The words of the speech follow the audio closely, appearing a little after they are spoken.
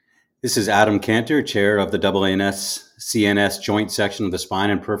This is Adam Cantor, chair of the AANS CNS joint section of the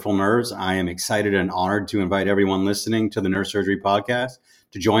spine and peripheral nerves. I am excited and honored to invite everyone listening to the Neurosurgery Podcast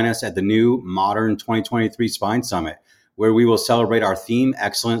to join us at the new Modern 2023 Spine Summit, where we will celebrate our theme,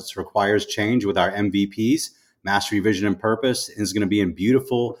 Excellence Requires Change, with our MVPs, Mastery, Vision, and Purpose. It is going to be in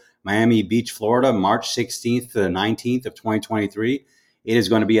beautiful Miami Beach, Florida, March 16th to the 19th of 2023. It is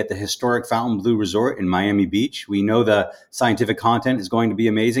going to be at the historic Fontainebleau Resort in Miami Beach. We know the scientific content is going to be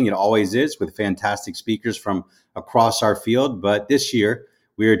amazing. It always is, with fantastic speakers from across our field. But this year,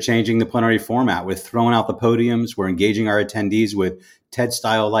 we are changing the plenary format. We're throwing out the podiums. We're engaging our attendees with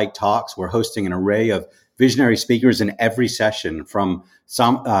TED-style-like talks. We're hosting an array of visionary speakers in every session, from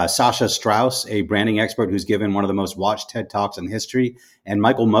Sasha Strauss, a branding expert who's given one of the most watched TED Talks in history, and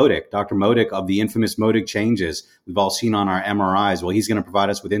Michael Modik, Dr. Modik of the infamous Modik changes we've all seen on our MRIs. Well, he's going to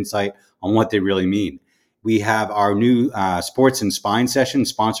provide us with insight on what they really mean. We have our new sports and spine session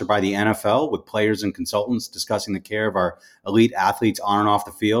sponsored by the NFL, with players and consultants discussing the care of our elite athletes on and off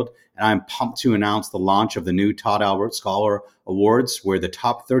the field. And I'm pumped to announce the launch of the new Todd Albert Scholar Awards, where the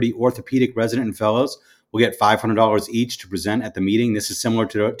top 30 orthopedic resident and fellows will get $500 each to present at the meeting. This is similar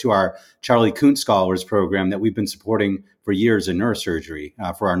to our Charlie Kuntz Scholars program that we've been supporting for years in neurosurgery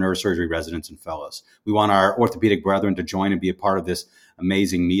for our neurosurgery residents and fellows. We want our orthopedic brethren to join and be a part of this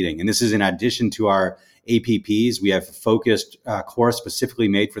amazing meeting. And this is in addition to our APPs. We have a focused course specifically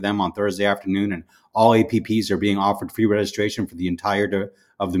made for them on Thursday afternoon, and all APPs are being offered free registration for the entire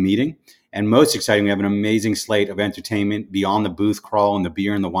of the meeting. And most exciting, we have an amazing slate of entertainment beyond the booth crawl and the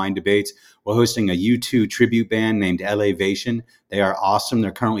beer and the wine debates. We're hosting a U2 tribute band named Elevation. They are awesome.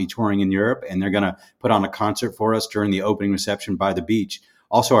 They're currently touring in Europe, and they're going to put on a concert for us during the opening reception by the beach.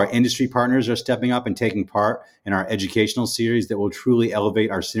 Also, our industry partners are stepping up and taking part in our educational series that will truly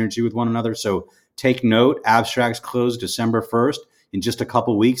elevate our synergy with one another. So take note, abstracts close December 1st. In just a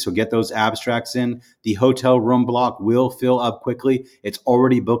couple weeks, so get those abstracts in. The hotel room block will fill up quickly. It's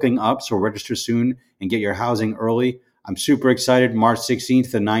already booking up, so register soon and get your housing early. I'm super excited. March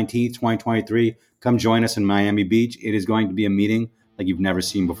 16th to 19th, 2023. Come join us in Miami Beach. It is going to be a meeting like you've never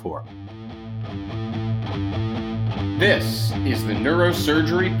seen before. This is the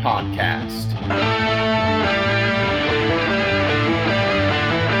Neurosurgery Podcast.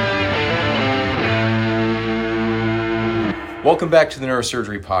 Welcome back to the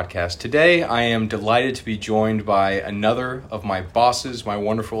Neurosurgery Podcast. Today, I am delighted to be joined by another of my bosses, my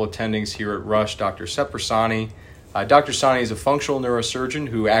wonderful attendings here at Rush, Dr. Seper Sani. Dr. Sani is a functional neurosurgeon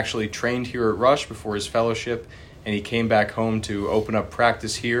who actually trained here at Rush before his fellowship, and he came back home to open up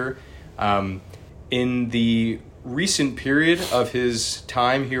practice here. In the recent period of his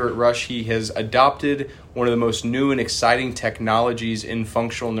time here at Rush, he has adopted one of the most new and exciting technologies in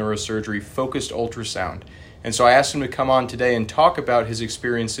functional neurosurgery, focused ultrasound. And so I asked him to come on today and talk about his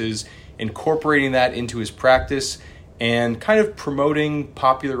experiences incorporating that into his practice and kind of promoting,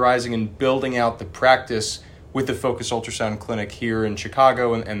 popularizing, and building out the practice with the Focused Ultrasound Clinic here in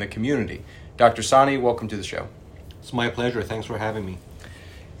Chicago and the community. Dr. Sani, welcome to the show. It's my pleasure. Thanks for having me.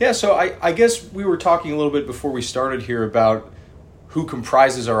 Yeah, so I guess we were talking a little bit before we started here about who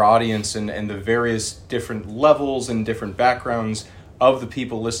comprises our audience and the various different levels and different backgrounds of the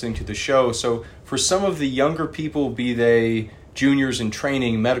people listening to the show. So for some of the younger people, be they juniors in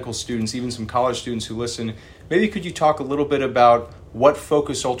training, medical students, even some college students who listen, maybe could you talk a little bit about what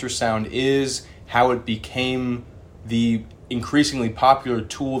focused ultrasound is, how it became the increasingly popular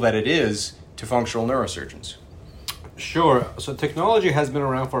tool that it is to functional neurosurgeons? Sure. So technology has been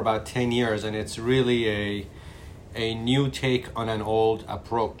around for about 10 years, and it's really a new take on an old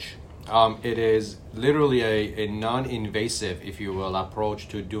approach. It is literally a non-invasive, if you will, approach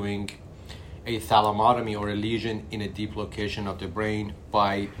to doing a thalamotomy or a lesion in a deep location of the brain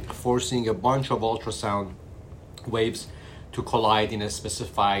by forcing a bunch of ultrasound waves to collide in a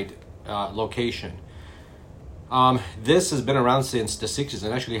specified location. This has been around since the 60s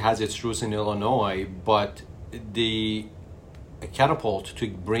and actually has its roots in Illinois, but the catapult to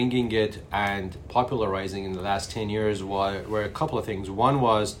bringing it and popularizing in the last 10 years were a couple of things. One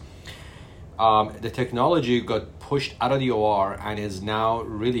was the technology got pushed out of the OR and is now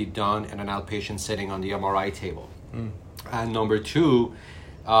really done in an outpatient setting on the MRI table. And number two,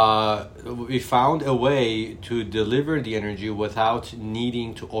 we found a way to deliver the energy without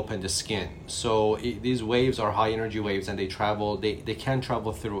needing to open the skin. So these waves are high energy waves and they can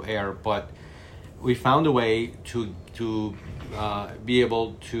travel through air, but we found a way to be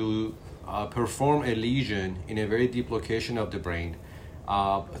able to perform a lesion in a very deep location of the brain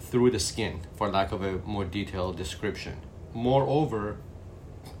through the skin, for lack of a more detailed description. Moreover,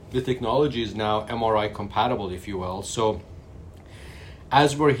 the technology is now MRI compatible, if you will. So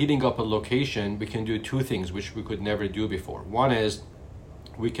as we're heating up a location, we can do two things which we could never do before. One is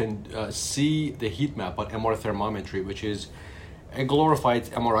we can see the heat map on MR thermometry, which is a glorified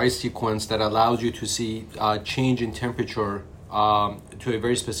MRI sequence that allows you to see change in temperature to a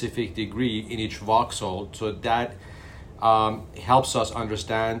very specific degree in each voxel. So that helps us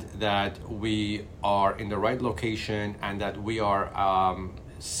understand that we are in the right location and that we are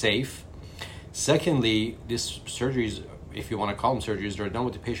safe. Secondly, these surgeries, if you want to call them surgeries, they're done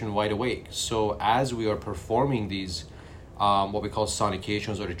with the patient wide awake. So as we are performing these, what we call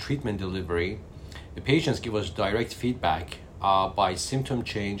sonications or the treatment delivery, the patients give us direct feedback by symptom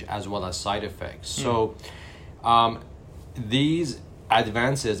change as well as side effects. So these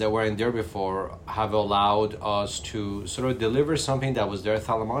advances that weren't there before have allowed us to sort of deliver something that was there.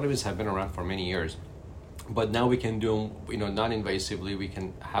 Thalamotomies have been around for many years, but now we can do, non-invasively. We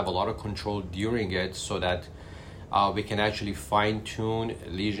can have a lot of control during it so that we can actually fine-tune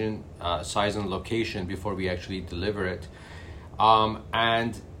lesion size and location before we actually deliver it.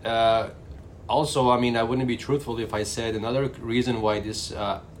 Also, I wouldn't be truthful if I said another reason why this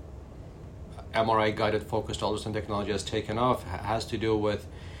MRI-guided focused ultrasound technology has taken off has to do with,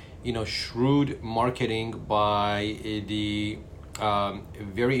 shrewd marketing by the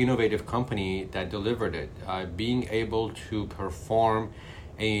very innovative company that delivered it. Being able to perform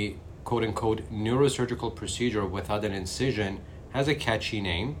a quote-unquote neurosurgical procedure without an incision has a catchy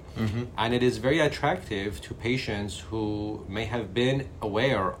name, and it is very attractive to patients who may have been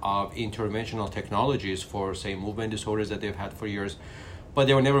aware of interventional technologies for, say, movement disorders that they've had for years, but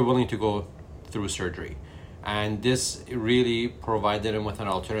they were never willing to go through surgery. And this really provided them with an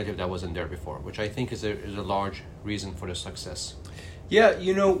alternative that wasn't there before, which I think is a large reason for the success. Yeah,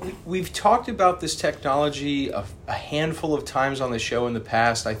 we've talked about this technology a handful of times on the show in the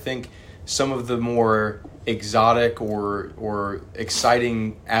past. I think some of the more exotic or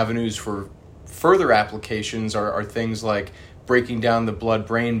exciting avenues for further applications are things like breaking down the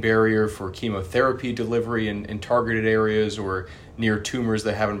blood-brain barrier for chemotherapy delivery in targeted areas or near tumors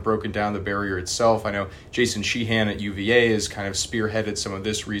that haven't broken down the barrier itself. I know Jason Sheehan at UVA has kind of spearheaded some of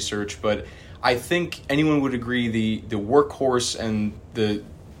this research, but I think anyone would agree the workhorse and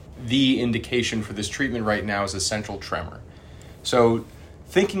the indication for this treatment right now is essential tremor. So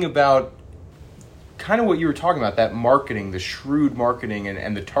thinking about kind of what you were talking about, that marketing, the shrewd marketing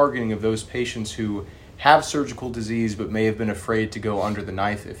and the targeting of those patients who have surgical disease but may have been afraid to go under the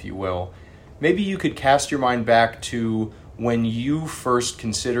knife, if you will. Maybe you could cast your mind back to when you first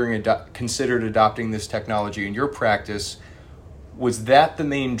considered adopting this technology in your practice. Was that the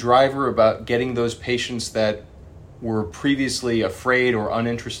main driver about getting those patients that were previously afraid or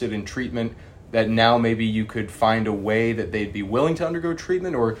uninterested in treatment, that now maybe you could find a way that they'd be willing to undergo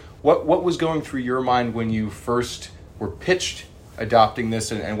treatment? Or what was going through your mind when you first were pitched adopting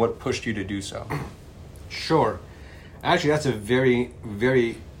this, and what pushed you to do so? Sure. Actually, that's a very,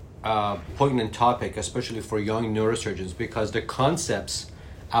 very poignant topic, especially for young neurosurgeons, because the concepts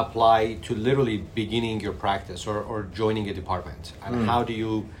apply to literally beginning your practice or joining a department. And how do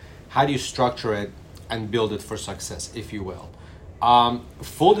you structure it and build it for success, if you will.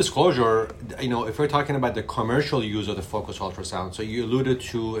 Full disclosure, if we're talking about the commercial use of the focused ultrasound, so you alluded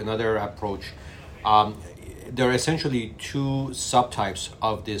to another approach. There are essentially two subtypes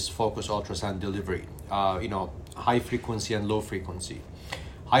of this focused ultrasound delivery, high frequency and low frequency.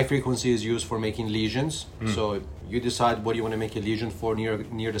 High frequency is used for making lesions. So you decide what you want to make a lesion for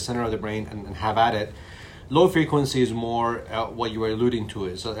near the center of the brain and have at it. Low frequency is more what you were alluding to,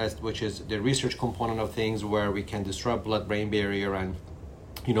 which is the research component of things where we can disrupt blood-brain barrier and,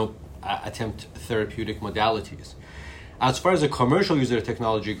 attempt therapeutic modalities. As far as the commercial user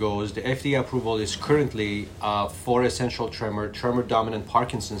technology goes, the FDA approval is currently for essential tremor-dominant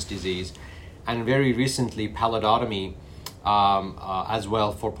Parkinson's disease, and very recently pallidotomy as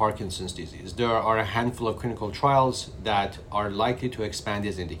well for Parkinson's disease. There are a handful of clinical trials that are likely to expand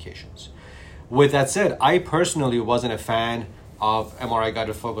these indications. With that said, I personally wasn't a fan of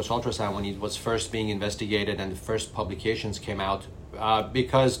MRI-guided focused ultrasound when it was first being investigated and the first publications came out,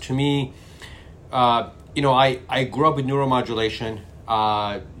 because to me, I grew up with neuromodulation.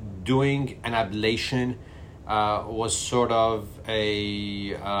 Doing an ablation was sort of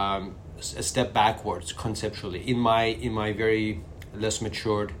a step backwards conceptually in my very less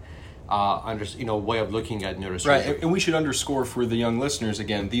matured way of looking at neurosurgery. Right, and we should underscore for the young listeners,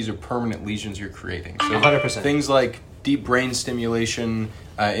 again, these are permanent lesions you're creating. So 100%. Things like deep brain stimulation,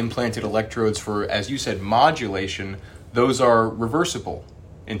 implanted electrodes for, as you said, modulation, those are reversible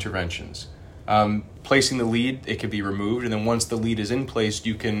interventions. Placing the lead, it can be removed, and then once the lead is in place,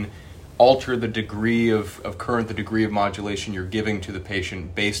 you can alter the degree of current, the degree of modulation you're giving to the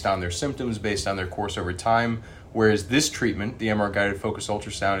patient based on their symptoms, based on their course over time, whereas this treatment, the MR-guided focused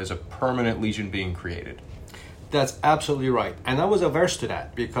ultrasound, is a permanent lesion being created. That's absolutely right. And I was averse to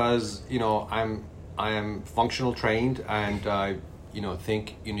that because, I am functional trained, and I,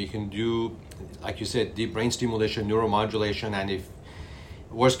 think, you can do, like you said, deep brain stimulation, neuromodulation, and if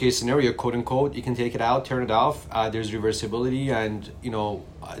worst case scenario, quote unquote, you can take it out, turn it off. There's reversibility, and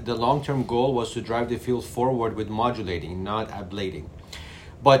the long-term goal was to drive the field forward with modulating, not ablating.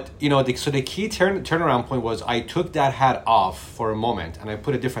 But so the key turnaround point was I took that hat off for a moment and I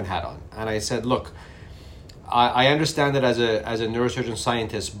put a different hat on, and I said, look, I understand that as a neurosurgeon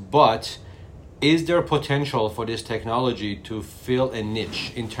scientist, but is there potential for this technology to fill a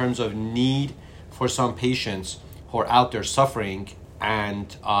niche in terms of need for some patients who are out there suffering,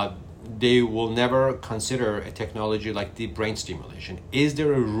 and they will never consider a technology like deep brain stimulation? Is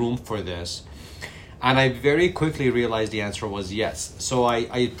there a room for this? And I very quickly realized the answer was yes. So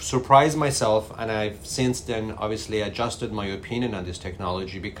I surprised myself, and I've since then obviously adjusted my opinion on this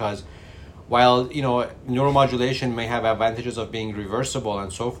technology, because while neuromodulation may have advantages of being reversible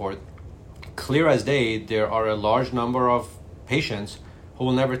and so forth, clear as day, there are a large number of patients who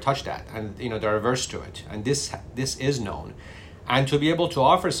will never touch that, and they're averse to it, and this is known. And to be able to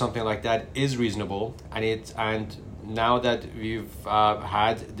offer something like that is reasonable, and now that we've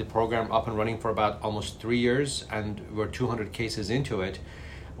had the program up and running for about almost 3 years, and we're 200 cases into it,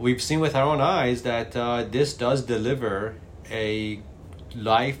 we've seen with our own eyes that this does deliver a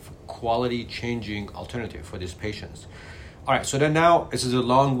life quality changing alternative for these patients. All right, so then now, this is a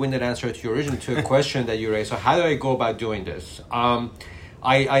long-winded answer to your original question that you raised. So how do I go about doing this?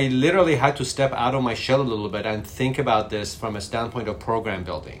 I literally had to step out of my shell a little bit and think about this from a standpoint of program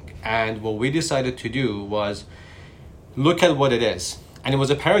building. And what we decided to do was look at what it is. And it was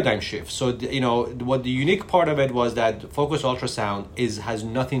a paradigm shift. So, what the unique part of it was that focused ultrasound has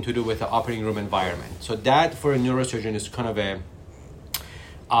nothing to do with the operating room environment. So that, for a neurosurgeon, is kind of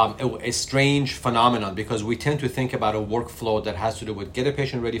a strange phenomenon, because we tend to think about a workflow that has to do with get a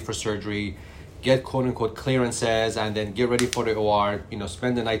patient ready for surgery, get quote unquote clearances, and then get ready for the OR,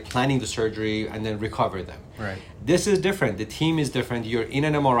 spend the night planning the surgery and then recover them. Right. This is different. The team is different. You're in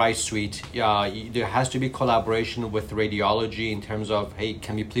an MRI suite. There has to be collaboration with radiology in terms of, hey,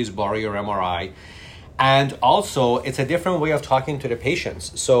 can we please borrow your MRI? And also, it's a different way of talking to the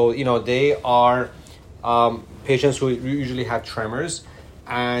patients. So, they are patients who usually have tremors,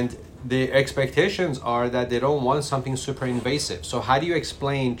 and the expectations are that they don't want something super invasive. So how do you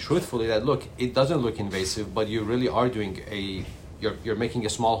explain truthfully that, look, it doesn't look invasive, but you really are doing you're making a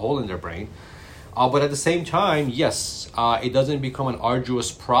small hole in their brain. But at the same time, yes, it doesn't become an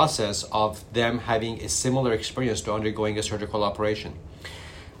arduous process of them having a similar experience to undergoing a surgical operation.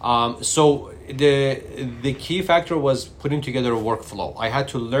 So the key factor was putting together a workflow. I had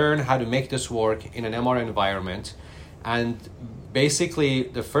to learn how to make this work in an MR environment, and basically,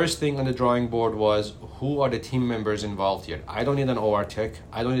 the first thing on the drawing board was, who are the team members involved here? I don't need an OR tech.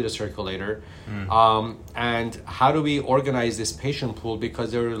 I don't need a circulator. And how do we organize this patient pool?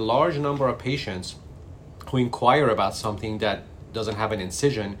 Because there are a large number of patients who inquire about something that doesn't have an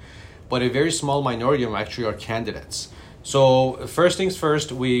incision, but a very small minority of them actually are candidates. So first things first,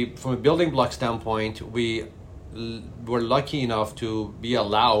 from a building block standpoint, we were lucky enough to be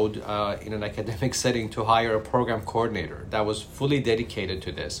allowed in an academic setting to hire a program coordinator that was fully dedicated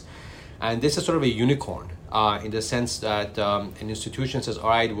to this. And this is sort of a unicorn in the sense that an institution says, all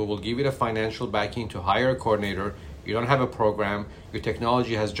right, we will give you the financial backing to hire a coordinator. You don't have a program. Your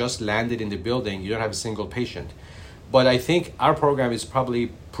technology has just landed in the building. You don't have a single patient. But I think our program is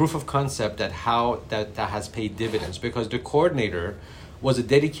probably proof of concept that how that has paid dividends, because the coordinator was a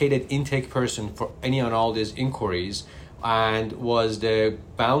dedicated intake person for any and all these inquiries, and was the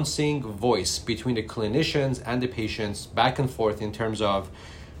bouncing voice between the clinicians and the patients back and forth in terms of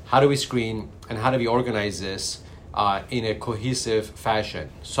how do we screen and how do we organize this in a cohesive fashion.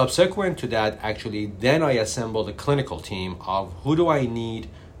 Subsequent to that, actually, then I assembled a clinical team of who do I need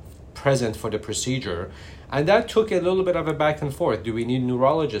present for the procedure. And that took a little bit of a back and forth. Do we need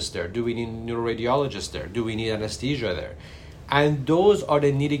neurologists there? Do we need neuroradiologists there? Do we need anesthesia there? And those are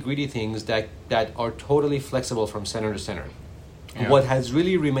the nitty-gritty things that are totally flexible from center to center. Yeah. What has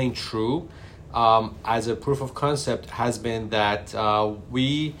really remained true as a proof of concept has been that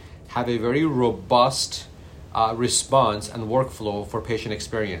we have a very robust response and workflow for patient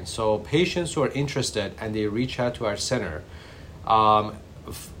experience. So patients who are interested and they reach out to our center,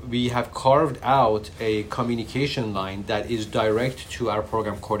 we have carved out a communication line that is direct to our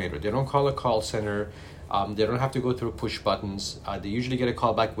program coordinator. They don't call a call center. They don't have to go through push buttons. They usually get a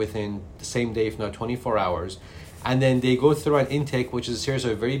call back within the same day, if not 24 hours. And then they go through an intake, which is a series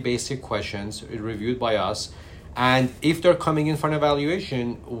of very basic questions reviewed by us. And if they're coming in for an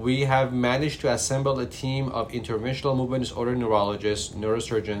evaluation, we have managed to assemble a team of interventional movement disorder neurologists,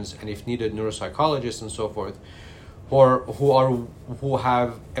 neurosurgeons, and if needed, neuropsychologists and so forth, who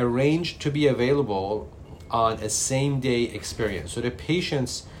have arranged to be available on a same-day experience. So the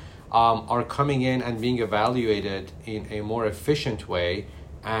patients are coming in and being evaluated in a more efficient way,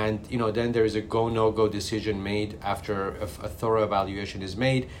 and then there is a go no go decision made after a thorough evaluation is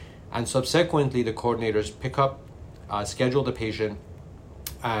made, and subsequently the coordinators pick up, schedule the patient,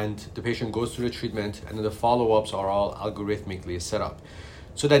 and the patient goes through the treatment, and then the follow-ups are all algorithmically set up.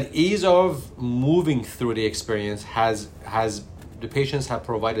 So that ease of moving through the experience has the patients have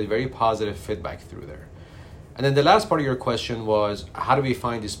provided very positive feedback through there. And then the last part of your question was, how do we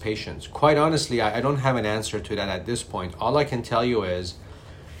find these patients? Quite honestly, I don't have an answer to that at this point. All I can tell you is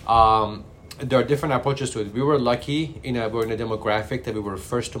there are different approaches to it. We were lucky, we're in a demographic that we were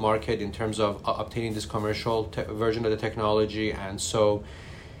first to market in terms of obtaining this commercial version of the technology. And so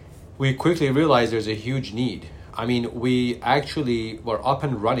we quickly realized there's a huge need. I mean, we actually were up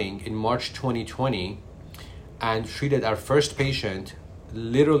and running in March 2020 and treated our first patient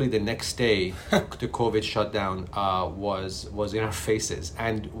literally the next day. The COVID shutdown was in our faces,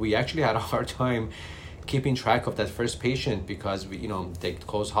 and we actually had a hard time keeping track of that first patient because they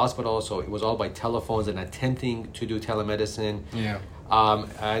closed hospitals, so it was all by telephones and attempting to do telemedicine. Yeah.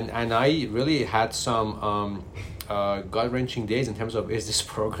 And I really had some gut-wrenching days in terms of, is this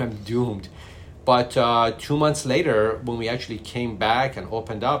program doomed? But 2 months later, when we actually came back and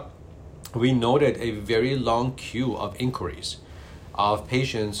opened up, we noted a very long queue of inquiries of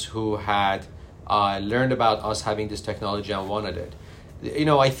patients who had learned about us having this technology and wanted it.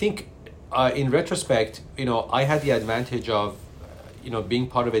 I think in retrospect, I had the advantage of, being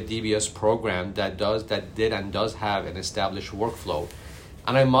part of a DBS program that did and does have an established workflow.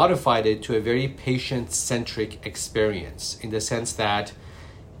 And I modified it to a very patient-centric experience in the sense that,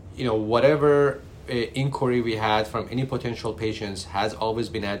 whatever inquiry we had from any potential patients has always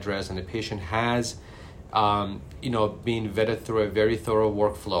been addressed, and the patient has, been vetted through a very thorough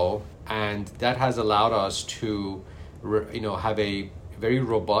workflow, and that has allowed us to, have a very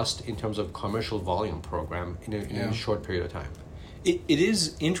robust in terms of commercial volume program in a short period of time. It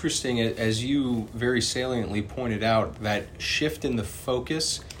is interesting, as you very saliently pointed out, that shift in the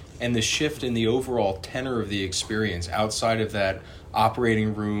focus and the shift in the overall tenor of the experience outside of that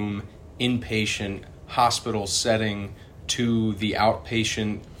operating room, inpatient, hospital setting to the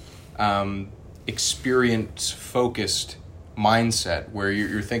outpatient experience-focused mindset where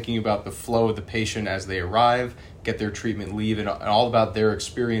you're thinking about the flow of the patient as they arrive, get their treatment, leave, and all about their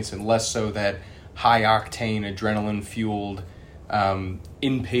experience, and less so that high-octane, adrenaline-fueled,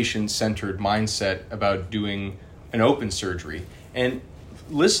 inpatient-centered mindset about doing an open surgery. And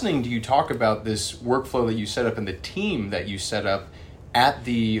listening to you talk about this workflow that you set up and the team that you set up at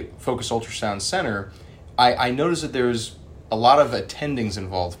the Focus Ultrasound Center, I noticed that there's a lot of attendings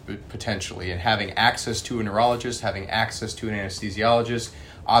involved potentially, and having access to a neurologist, having access to an anesthesiologist.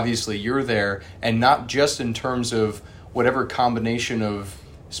 Obviously you're there, and not just in terms of whatever combination of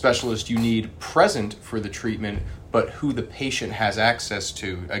specialists you need present for the treatment, but who the patient has access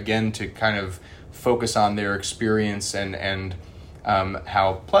to, again, to kind of focus on their experience and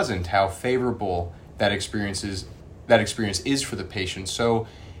how pleasant, how favorable that experience is for the patient. So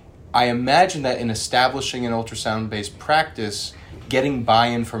I imagine that in establishing an ultrasound-based practice, getting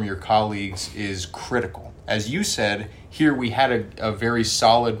buy-in from your colleagues is critical. As you said, here we had a very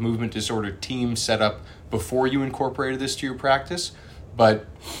solid movement disorder team set up before you incorporated this to your practice, but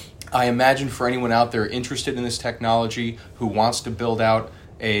I imagine for anyone out there interested in this technology who wants to build out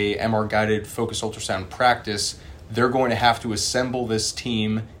a MR-guided focus ultrasound practice, they're going to have to assemble this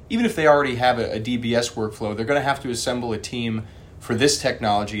team. Even if they already have a DBS workflow, they're going to have to assemble a team for this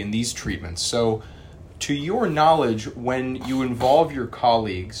technology and these treatments. So to your knowledge, when you involve your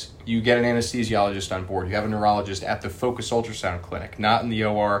colleagues, you get an anesthesiologist on board, you have a neurologist at the Focus Ultrasound Clinic, not in the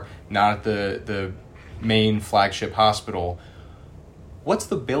OR, not at the main flagship hospital. What's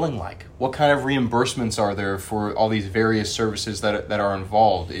the billing like? What kind of reimbursements are there for all these various services that are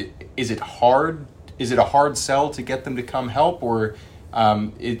involved? Is it hard? Is it a hard sell to get them to come help, or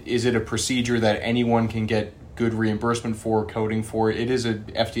is it a procedure that anyone can get good reimbursement for, coding for? It is a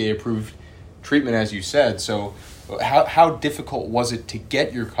FDA-approved treatment, as you said. So how difficult was it to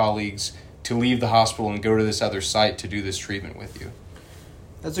get your colleagues to leave the hospital and go to this other site to do this treatment with you?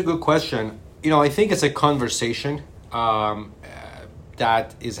 That's a good question. I think it's a conversation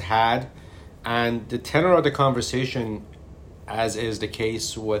that is had And the tenor of the conversation, as is the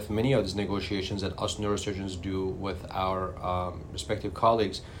case with many of these negotiations that us neurosurgeons do with our respective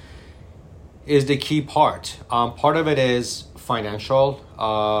colleagues, is the key part. Part of it is financial.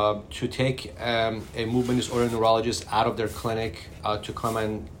 To take a movement disorder neurologist out of their clinic to come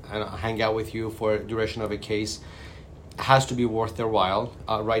and hang out with you for a duration of a case has to be worth their while.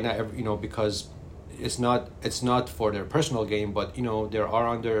 Right now, because it's not for their personal gain, but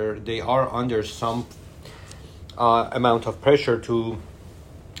they are under some amount of pressure to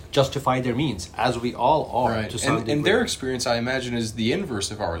justify their means, as we all are. Right. To some degree. And their experience, I imagine, is the inverse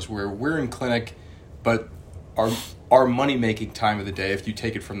of ours, where we're in clinic, but our money-making time of the day, if you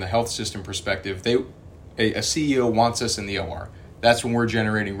take it from the health system perspective, a CEO wants us in the OR. That's when we're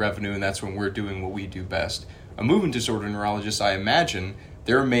generating revenue, and that's when we're doing what we do best. A movement disorder neurologist, I imagine,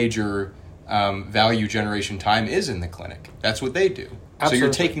 their major value generation time is in the clinic. That's what they do. Absolutely. So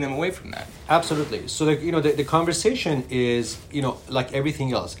you're taking them away from that. Absolutely. So the conversation is, like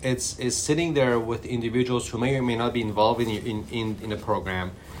everything else, it's sitting there with individuals who may or may not be involved in a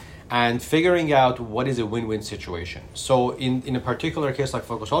program, and figuring out what is a win-win situation. So in a particular case like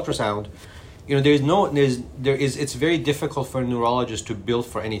focus ultrasound, it's very difficult for a neurologist to bill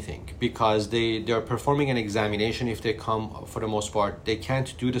for anything, because they're performing an examination. If they come, for the most part, they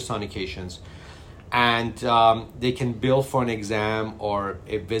can't do the sonications, and they can bill for an exam or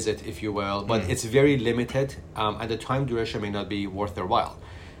a visit, if you will, but it's very limited, and the time duration may not be worth their while.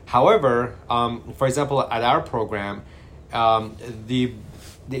 However, for example, at our program, the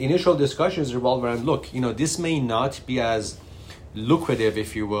initial discussions revolve around, look, this may not be as lucrative,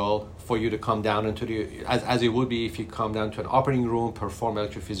 if you will, for you to come down into as it would be if you come down to an operating room, perform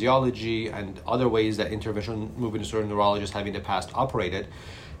electrophysiology and other ways that interventional movement disorder neurologists have in the past operated.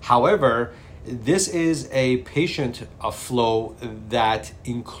 However, this is a patient flow that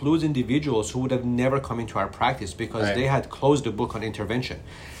includes individuals who would have never come into our practice because Right. they had closed the book on intervention.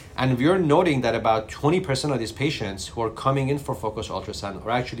 And we're noting that about 20% of these patients who are coming in for focus ultrasound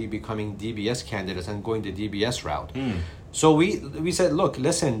are actually becoming DBS candidates and going the DBS route. So we said, look,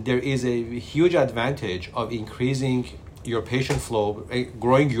 listen, there is a huge advantage of increasing your patient flow,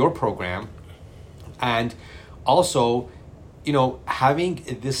 growing your program, and also, having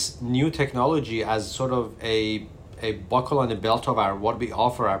this new technology as sort of a buckle on the belt of what we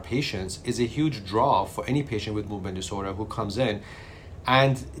offer our patients is a huge draw for any patient with movement disorder who comes in.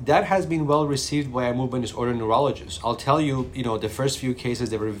 And that has been well received by our movement disorder neurologists. I'll tell you, the first few cases,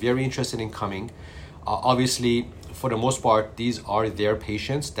 they were very interested in coming. Obviously, for the most part, these are their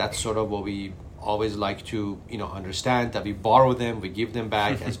patients. That's sort of what we always like to, understand, that we borrow them, we give them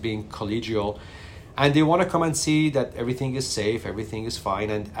back as being collegial. And they want to come and see that everything is safe, everything is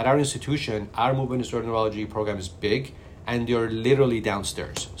fine. And at our institution, our movement disorder neurology program is big, and they're literally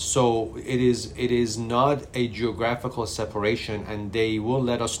downstairs. So it is not a geographical separation, and they will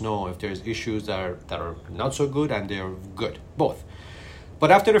let us know if there's issues that are not so good and they're good, both.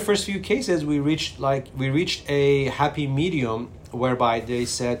 But after the first few cases, we reached a happy medium whereby they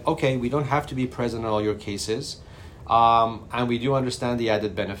said, okay, we don't have to be present in all your cases, and we do understand the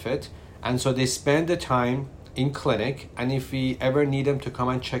added benefit. And so they spend the time in clinic, and if we ever need them to come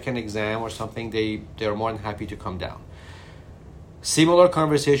and check an exam or something, they're more than happy to come down. Similar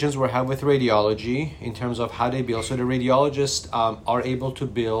conversations were had with radiology in terms of how they bill. So the radiologists are able to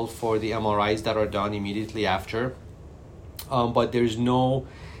bill for the MRIs that are done immediately after, but there's no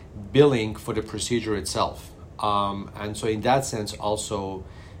billing for the procedure itself. And so in that sense also,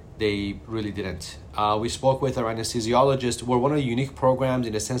 they really didn't. We spoke with our anesthesiologist. We're one of the unique programs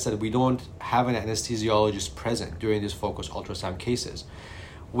in the sense that we don't have an anesthesiologist present during these focus ultrasound cases.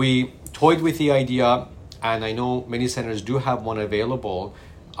 We toyed with the idea, and I know many centers do have one available,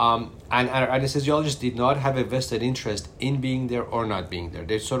 and our anesthesiologist did not have a vested interest in being there or not being there.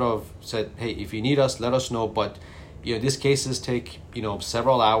 They sort of said, hey, if you need us, let us know, but these cases take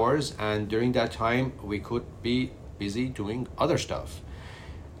several hours, and during that time we could be busy doing other stuff.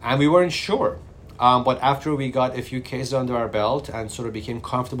 And we weren't sure. But after we got a few cases under our belt and sort of became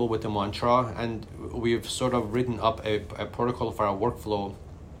comfortable with the mantra, and we've sort of written up a protocol for our workflow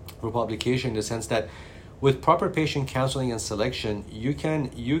for publication, in the sense that with proper patient counseling and selection,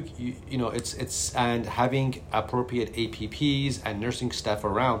 it's and having appropriate APPs and nursing staff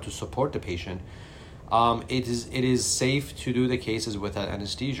around to support the patient, it is safe to do the cases without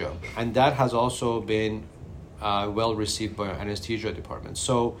anesthesia, and that has also been well received by our anesthesia department.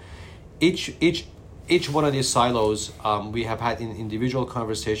 So each one of these silos we have had individual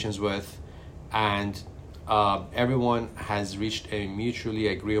conversations with, and everyone has reached a mutually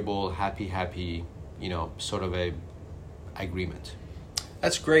agreeable, happy, sort of a agreement.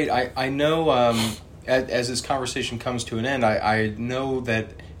 That's great. I know as this conversation comes to an end, I know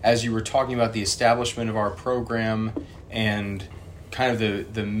that as you were talking about the establishment of our program and kind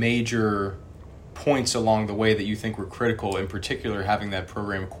of the major points along the way that you think were critical, in particular having that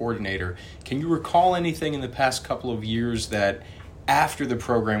program coordinator, can you recall anything in the past couple of years that after the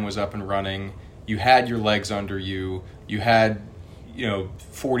program was up and running, you had your legs under you, you had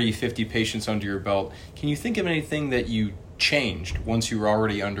 40, 50 patients under your belt. Can you think of anything that you changed once you were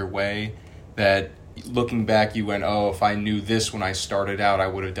already underway that looking back you went, oh, if I knew this when I started out, I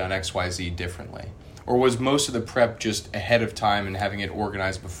would have done XYZ differently? Or was most of the prep just ahead of time and having it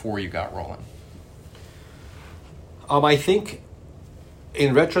organized before you got rolling? I think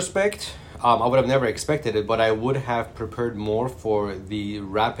in retrospect, I would have never expected it, but I would have prepared more for the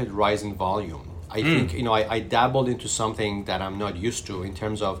rapid rise in volume. I think, I dabbled into something that I'm not used to in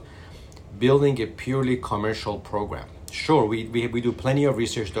terms of building a purely commercial program. Sure, we do plenty of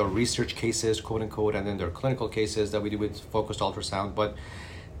research. There are research cases, quote unquote, and then there are clinical cases that we do with focused ultrasound. But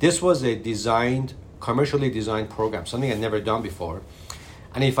this was a commercially designed program, something I'd never done before.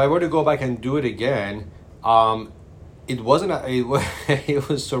 And if I were to go back and do it again, it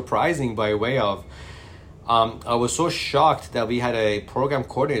was surprising by way of, I was so shocked that we had a program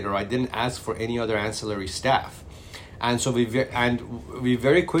coordinator. I didn't ask for any other ancillary staff. And so we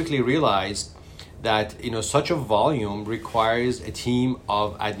very quickly realized that such a volume requires a team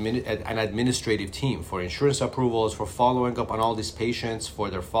of an administrative team for insurance approvals, for following up on all these patients, for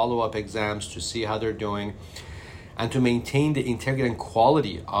their follow-up exams to see how they're doing, and to maintain the integrity and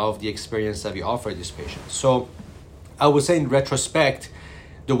quality of the experience that we offer these patients. So I would say in retrospect,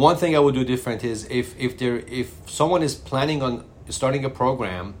 the one thing I would do different is if someone is planning on starting a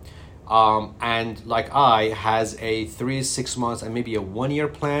program and like has a 3-6 months and maybe a 1-year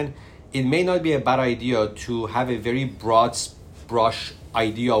plan, it may not be a bad idea to have a very broad brush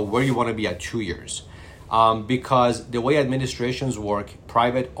idea of where you want to be at 2 years. Because the way administrations work,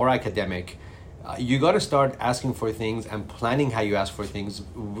 private or academic, you got to start asking for things and planning how you ask for things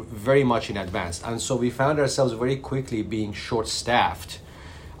very much in advance. And so we found ourselves very quickly being short-staffed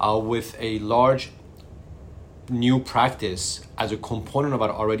with a large new practice as a component of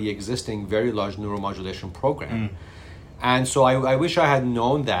our already existing very large neuromodulation program. And so I wish I had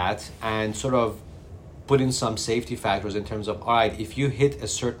known that and sort of put in some safety factors in terms of, all right, if you hit a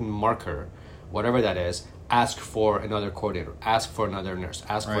certain marker, whatever that is, ask for another coordinator, ask for another nurse,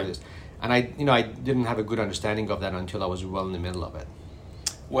 ask for this. And I didn't have a good understanding of that until I was well in the middle of it.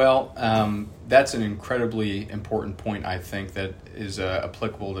 Well, that's an incredibly important point, I think, that is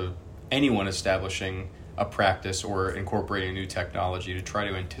applicable to anyone establishing a practice or incorporating new technology, to try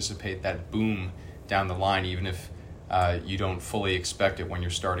to anticipate that boom down the line, even if you don't fully expect it when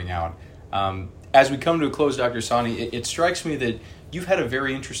you're starting out. As we come to a close, Dr. Sani, it strikes me that you've had a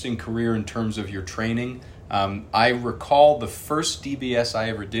very interesting career in terms of your training. I recall the first DBS I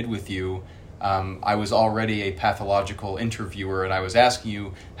ever did with you, I was already a pathological interviewer, and I was asking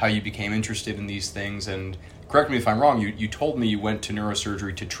you how you became interested in these things. And correct me if I'm wrong, you told me you went to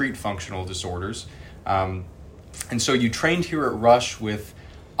neurosurgery to treat functional disorders. And so you trained here at Rush with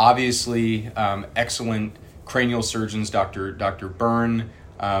obviously excellent cranial surgeons, Dr. Byrne,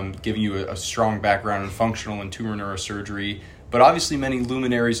 giving you a strong background in functional and tumor neurosurgery, but obviously many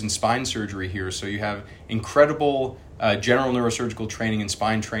luminaries in spine surgery here. So you have incredible general neurosurgical training and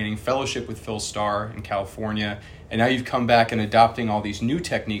spine training, fellowship with Phil Starr in California, and now you've come back and adopting all these new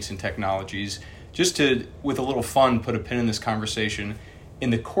techniques and technologies. Just to, with a little fun, put a pin in this conversation, in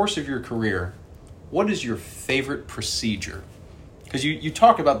the course of your career, what is your favorite procedure? Because you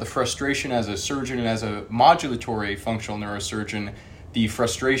talk about the frustration as a surgeon and as a modulatory functional neurosurgeon, the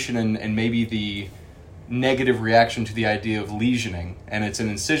frustration and maybe the negative reaction to the idea of lesioning. And it's an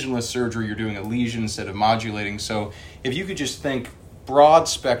incisionless surgery, you're doing a lesion instead of modulating. So if you could just think broad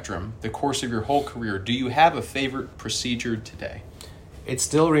spectrum, the course of your whole career, do you have a favorite procedure today? It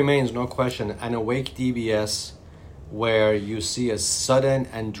still remains, no question, an awake DBS where you see a sudden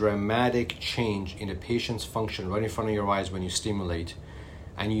and dramatic change in a patient's function right in front of your eyes when you stimulate,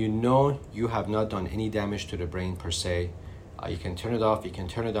 and you know you have not done any damage to the brain per se. You can turn it off, you can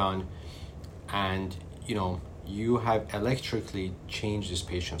turn it on, and you have electrically changed this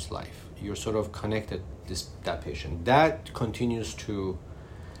patient's life. You're sort of connected that patient. That continues to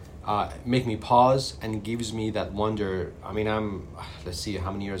make me pause and gives me that wonder. I mean, let's see,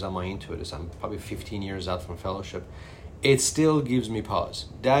 how many years am I into this? I'm probably 15 years out from fellowship. It still gives me pause.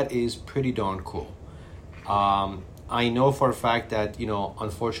 That is pretty darn cool. I know for a fact that,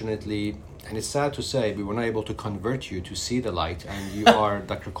 unfortunately, and it's sad to say, we were not able to convert you to see the light, and you are,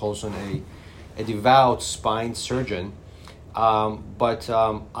 Dr. Colson, a devout spine surgeon. But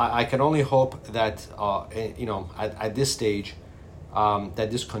I can only hope that, at this stage, that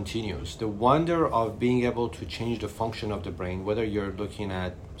this continues. The wonder of being able to change the function of the brain, whether you're looking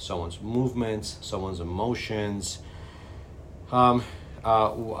at someone's movements, someone's emotions,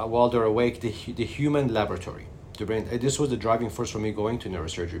 while they're awake, the human laboratory, the brain. This was the driving force for me going to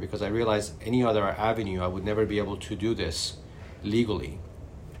neurosurgery, because I realized any other avenue, I would never be able to do this legally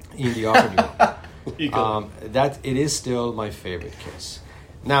in the operating room. That it is still my favorite case.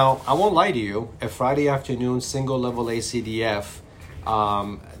 Now, I won't lie to you, a Friday afternoon single level ACDF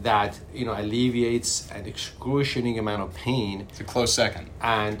that alleviates an excruciating amount of pain. It's a close second.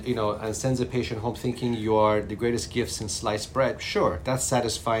 And sends a patient home thinking you are the greatest gift since sliced bread. Sure, that's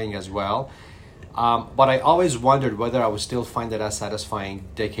satisfying as well. But I always wondered whether I would still find that as satisfying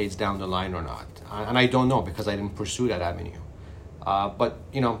decades down the line or not. And I don't know, because I didn't pursue that avenue. But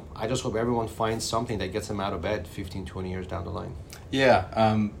I just hope everyone finds something that gets them out of bed 15, 20 years down the line.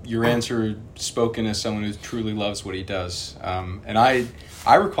 Yeah, your answer spoken as someone who truly loves what he does. And I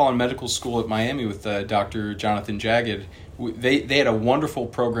recall in medical school at Miami with Dr. Jonathan Jagged, they had a wonderful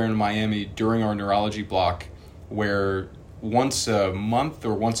program in Miami during our neurology block where once a month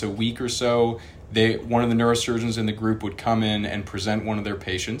or once a week or so, one of the neurosurgeons in the group would come in and present one of their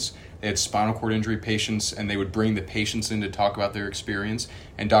patients. They had spinal cord injury patients, and they would bring the patients in to talk about their experience.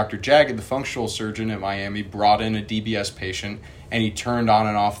 And Dr. Jagged, the functional surgeon at Miami, brought in a DBS patient, and he turned on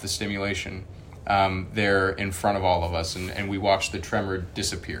and off the stimulation there in front of all of us, and we watched the tremor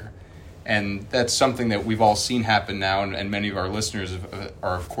disappear. And that's something that we've all seen happen now, and many of our listeners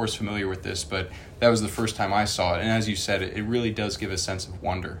are, of course, familiar with this, but that was the first time I saw it. And as you said, it really does give a sense of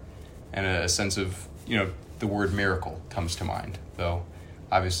wonder and a sense of, the word miracle comes to mind, though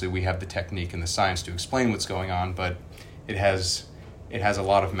obviously we have the technique and the science to explain what's going on, but it has a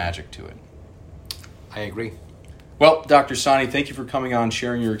lot of magic to it. I agree. Well, Dr. Sani, thank you for coming on,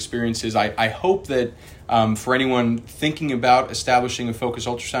 sharing your experiences. I hope that for anyone thinking about establishing a focused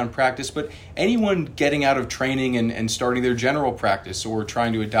ultrasound practice, but anyone getting out of training and starting their general practice or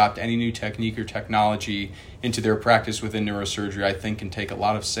trying to adopt any new technique or technology into their practice within neurosurgery, I think can take a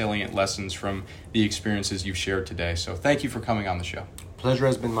lot of salient lessons from the experiences you've shared today. So thank you for coming on the show. Pleasure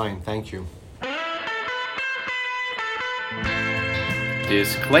has been mine. Thank you.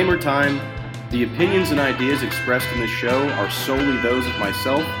 Disclaimer time. The opinions and ideas expressed in this show are solely those of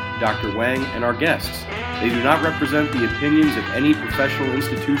myself, Dr. Wang, and our guests. They do not represent the opinions of any professional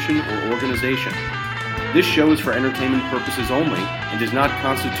institution or organization. This show is for entertainment purposes only and does not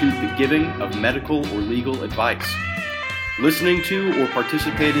constitute the giving of medical or legal advice. Listening to or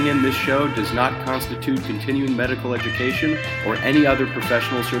participating in this show does not constitute continuing medical education or any other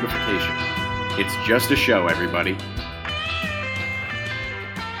professional certification. It's just a show, everybody.